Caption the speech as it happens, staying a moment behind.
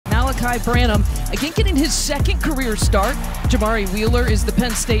Kai Branham, again getting his second career start. Jamari Wheeler is the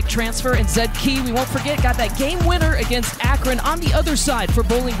Penn State transfer, and Zed Key, we won't forget, got that game winner against Akron. On the other side for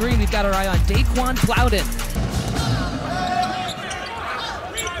Bowling Green, we've got our eye on Daquan Plowden.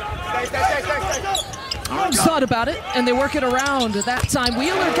 Arms thought about it, and they work it around. That time,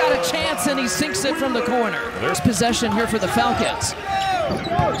 Wheeler got a chance, and he sinks it from the corner. There's possession here for the Falcons.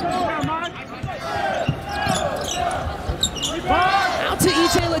 Out to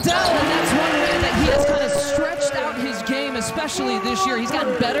E.J. Liddell, and that's one way that he has kind of stretched out his game, especially this year. He's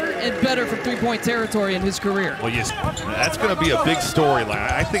gotten better and better from three-point territory in his career. Well, yes, that's going to be a big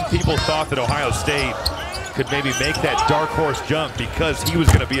storyline. I think people thought that Ohio State could maybe make that dark horse jump because he was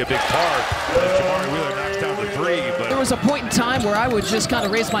going to be a big part. Jamari Wheeler knocked down the three, but there was a point in time where I would just kind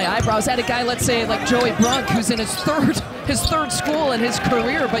of raise my eyebrows at a guy, let's say like Joey Brunk, who's in his third school in his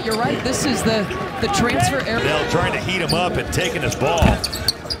career. But you're right, this is the transfer era. They're trying to heat him up and taking his ball.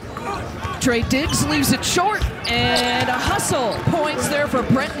 Trey Diggs leaves it short, and a hustle points there for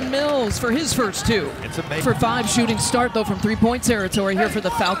Brenton Mills for his first two. It's amazing. For 5 shooting start, though, from three-point territory here for the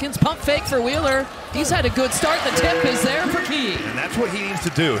Falcons. Pump fake for Wheeler. He's had a good start. The tip is there for Key. And that's what he needs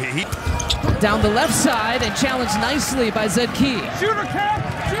to do. Down the left side and challenged nicely by Zed Key. Shooter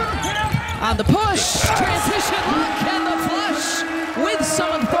cap! On the push, transition look, and the flush with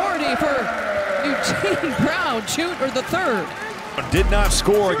some authority for Eugene Brown, shooter the third. Did not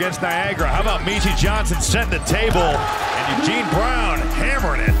score against Niagara. How about Meechie Johnson setting the table, and Eugene Brown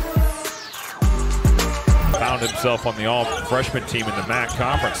hammering it. Found himself on the all-freshman team in the MAC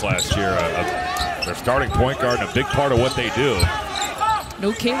conference last year. Their starting point guard and a big part of what they do.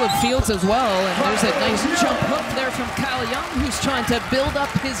 No Caleb Fields as well, and there's a nice jump hook there from Kyle Young, who's trying to build up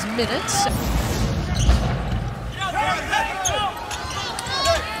his minutes.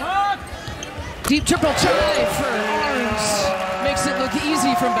 Deep triple try for Arms. Makes it look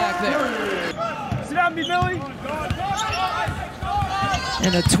easy from back there. Sit down, me, Billy.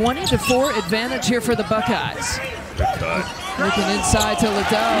 And a 20-4 advantage here for the Buckeyes. Good cut. Looking inside to Liddell.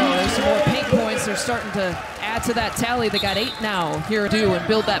 There's some more paint points. They're starting to add to that tally. They got 8 now here to do and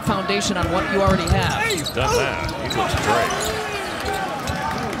build that foundation on what you already have. He's done that. He looks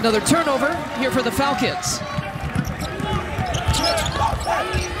great. Another turnover here for the Falcons.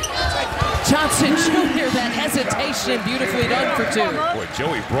 Johnson Jr., that hesitation, beautifully done for 2. Boy,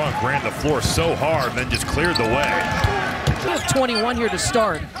 Joey Brunk ran the floor so hard and then just cleared the way. We have 21 here to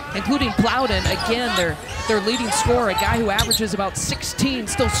start, including Plowden. Again, their leading scorer, a guy who averages about 16,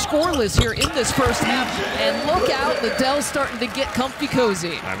 still scoreless here in this first half. And look out, Liddell's starting to get comfy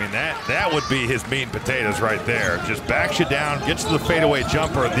cozy. I mean, that would be his meat and potatoes right there. Just backs you down, gets to the fadeaway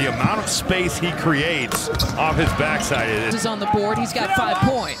jumper. The amount of space he creates off his backside is on the board. He's got 5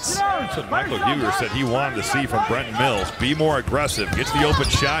 points. That's what Michael Huger said he wanted to see from Brenton Mills. Be more aggressive, gets the open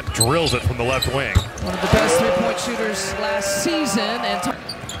shot, drills it from the left wing. One of the best three-point shooters last season. And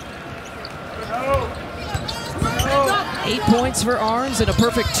 8 points for Arms and a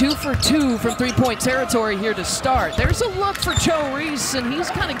perfect 2 for 2 from three-point territory here to start. There's a look for Joe Reese, and he's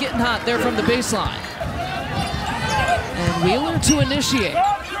kind of getting hot there from the baseline. And Wheeler to initiate.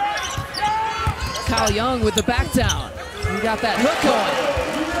 Kyle Young with the back down. He got that hook going.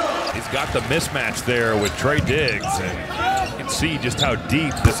 He's got the mismatch there with Trey Diggs, and you can see just how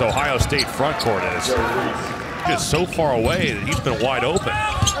deep this Ohio State front court is. Just so far away that he's been wide open.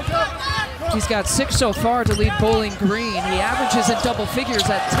 He's got 6 so far to lead Bowling Green. He averages in double figures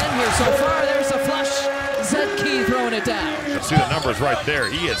at 10 here so far. There's a flush. Zed Key throwing it down. Let's see the numbers right there.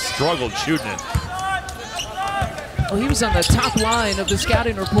 He has struggled shooting it. Well, he was on the top line of the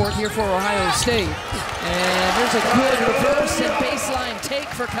scouting report here for Ohio State. And there's a good reverse and baseline take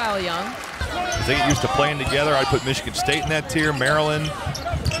for Kyle Young. As they get used to playing together, I'd put Michigan State in that tier, Maryland,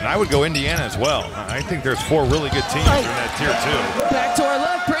 and I would go Indiana as well. I think there's 4 really good teams in that tier too. Backdoor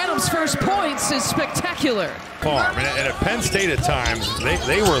look, Branham's first points is spectacular. Farm, and at Penn State at times,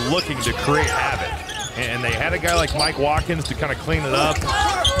 they were looking to create havoc. And they had a guy like Mike Watkins to kind of clean it up.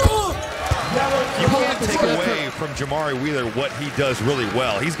 You can't take away from Jamari Wheeler what he does really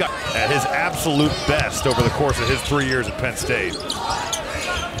well. He's got at his absolute best over the course of his 3 years at Penn State.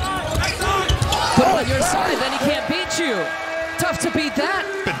 Put him on your side, then he can't beat you. Tough to beat that.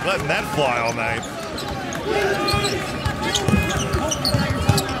 Been letting that fly all night.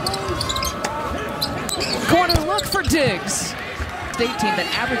 Corner look for Diggs. State team that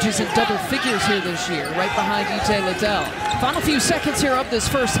averages in double figures here this year, right behind E.J. Liddell. Final few seconds here of this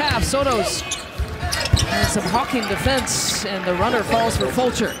first half. Soto's and some hawking defense, and the runner falls for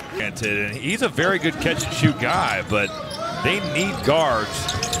Fulcher. And he's a very good catch-and-shoot guy, but they need guards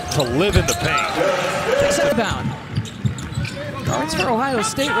to live in the paint. Takes it down. Guards for Ohio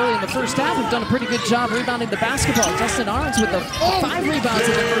State really in the first half have done a pretty good job rebounding the basketball. Justin Ahrens with the 5 rebounds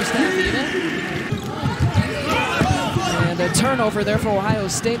in the first half even. And a turnover there for Ohio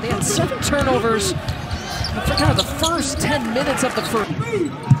State. They had 7 turnovers for kind of the first 10 minutes of the first.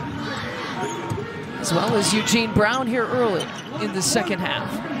 As well as Eugene Brown here early in the second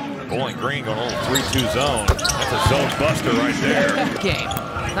half. Bowling Green going a little 3-2 zone. That's a zone buster right there. Game,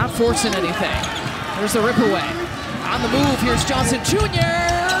 not forcing anything. There's the rip away. On the move, here's Johnson Jr.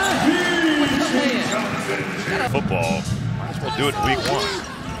 with the lay-in. Football, might as well do it in week 1.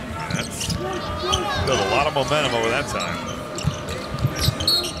 That's built a lot of momentum over that time.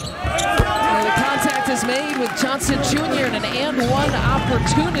 And the contact is made with Johnson Jr. and an and-one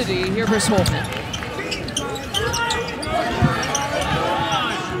opportunity here for Holtman.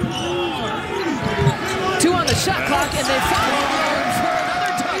 Two on the shot clock, and they follow for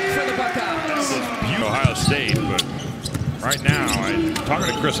another dunk for the Buckeyes. Ohio State, but right now,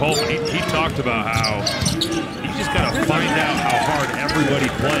 talking to Chris Holtman, he talked about how you just got to find out how hard everybody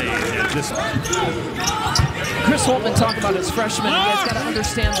plays. And just Chris Holtman talked about his freshman. You guys got to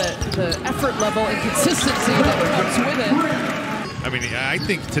understand the effort level and consistency that comes with it. I mean, I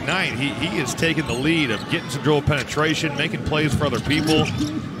think tonight he is taking the lead of getting some dribble penetration, making plays for other people.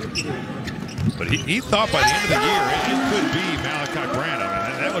 But he thought by the end of the year it could be Malachi Branham,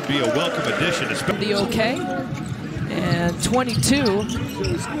 and that would be a welcome addition. The okay, and 22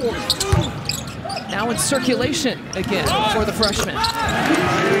 now in circulation again for the freshman.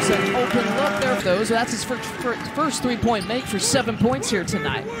 There's an open look there for those. That's his first three-point make for 7 points here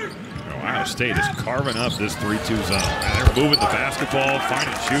tonight. Ohio State is carving up this 3-2 zone. And they're moving the basketball,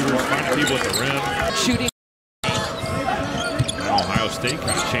 finding shooters, finding people at the rim. Shooting. Now Ohio State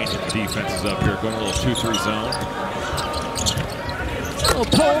kind of changing the defenses up here, going a little 2-3 zone. A little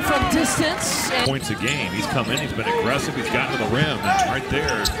pull from distance. Points a game. He's come in, he's been aggressive, he's gotten to the rim, and right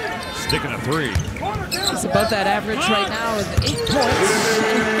there, sticking a 3. He's above that average right now with 8 points.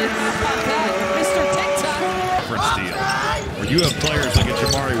 Mr. TikTok. Different steal. Where you have players like a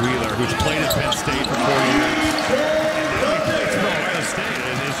Jamari Wheeler, who's played at Penn State for 4 years, and now he plays for Ohio State.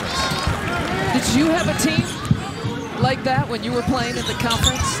 Did you have a team like that when you were playing in the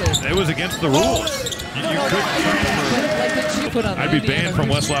conference? It was against the rules. You couldn't transfer. I'd be banned from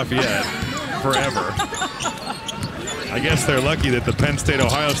West Lafayette forever. I guess they're lucky that the Penn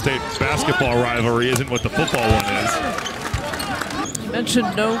State-Ohio State basketball rivalry isn't what the football one is. You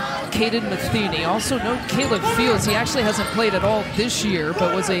mentioned no Caden Matheny, also no Caleb Fields. He actually hasn't played at all this year,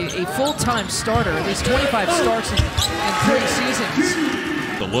 but was a full-time starter, at least 25 starts in 3 seasons.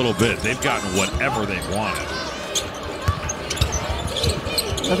 A little bit. They've gotten whatever they've wanted.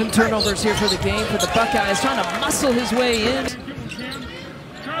 11 turnovers here for the game for the Buckeyes, trying to muscle his way in.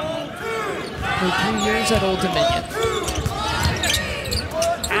 For 3 years at Old Dominion.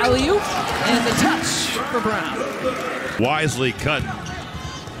 Alley-oop and the touch for Brown. Wisely cut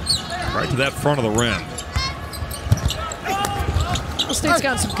right to that front of the rim. Ohio State's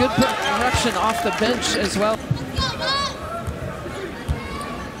got some good production off the bench as well.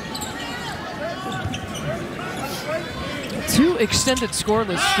 Two extended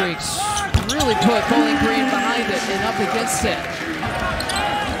scoreless streaks really put Bowling Green behind it and up against it.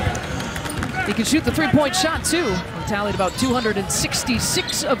 He can shoot the three-point shot too. He tallied about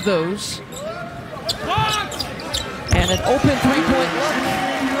 266 of those. And an open three-point look.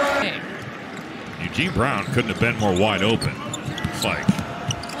 Eugene Brown couldn't have been more wide open. It's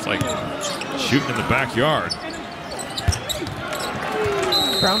like shooting in the backyard.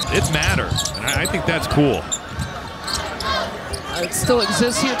 Brown. It matters, and I think that's cool. It still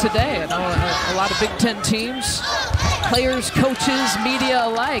exists here today. I know a lot of Big Ten teams, players, coaches, media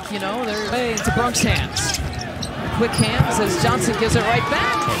alike, you know, they're way into Bronx hands. Quick hands as Johnson gives it right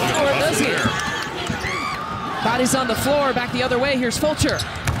back. Or does he? Bodies on the floor, back the other way. Here's Fulcher.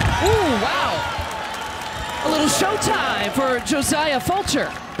 Ooh, wow. A little showtime for Josiah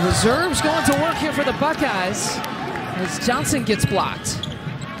Fulcher. Reserves going to work here for the Buckeyes as Johnson gets blocked.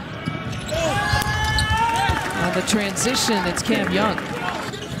 On the transition, it's Cam Young.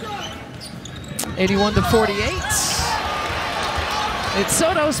 81-48. It's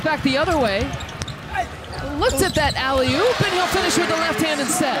Sotos back the other way. Looked at that alley-oop, and he'll finish with the left hand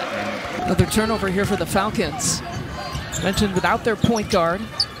instead. Another turnover here for the Falcons. Mentioned without their point guard,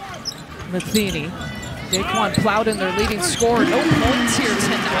 Matheny. Daquan Plowden, their leading scorer. No points here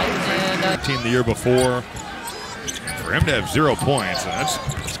tonight. And team the year before. For him to have 0 points, that's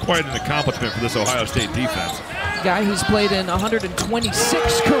quite an accomplishment for this Ohio State defense. Guy who's played in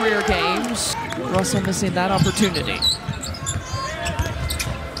 126 career games. Russell missing that opportunity.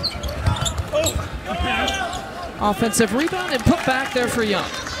 Offensive rebound and put back there for Young.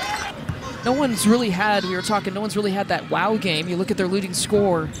 No one's really had, no one's really had that wow game. You look at their leading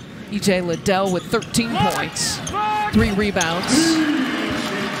scorer, E.J. Liddell with 13 points, 3 rebounds.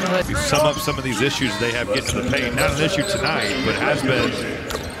 You sum up some of these issues they have getting to the paint. Not an issue tonight, but has been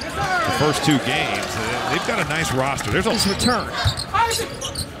the first 2 games. They've got a nice roster. There's His return.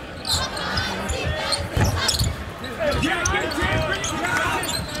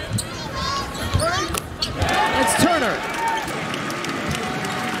 It's Turner.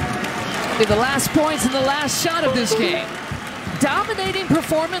 The last points and the last shot of this game. Dominating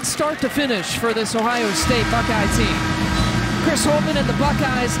performance start to finish for this Ohio State Buckeye team. Chris Holtmann and the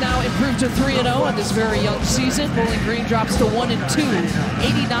Buckeyes now improved to 3-0 on this very young season. Bowling Green drops to 1-2,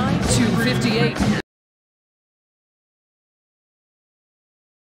 89-58.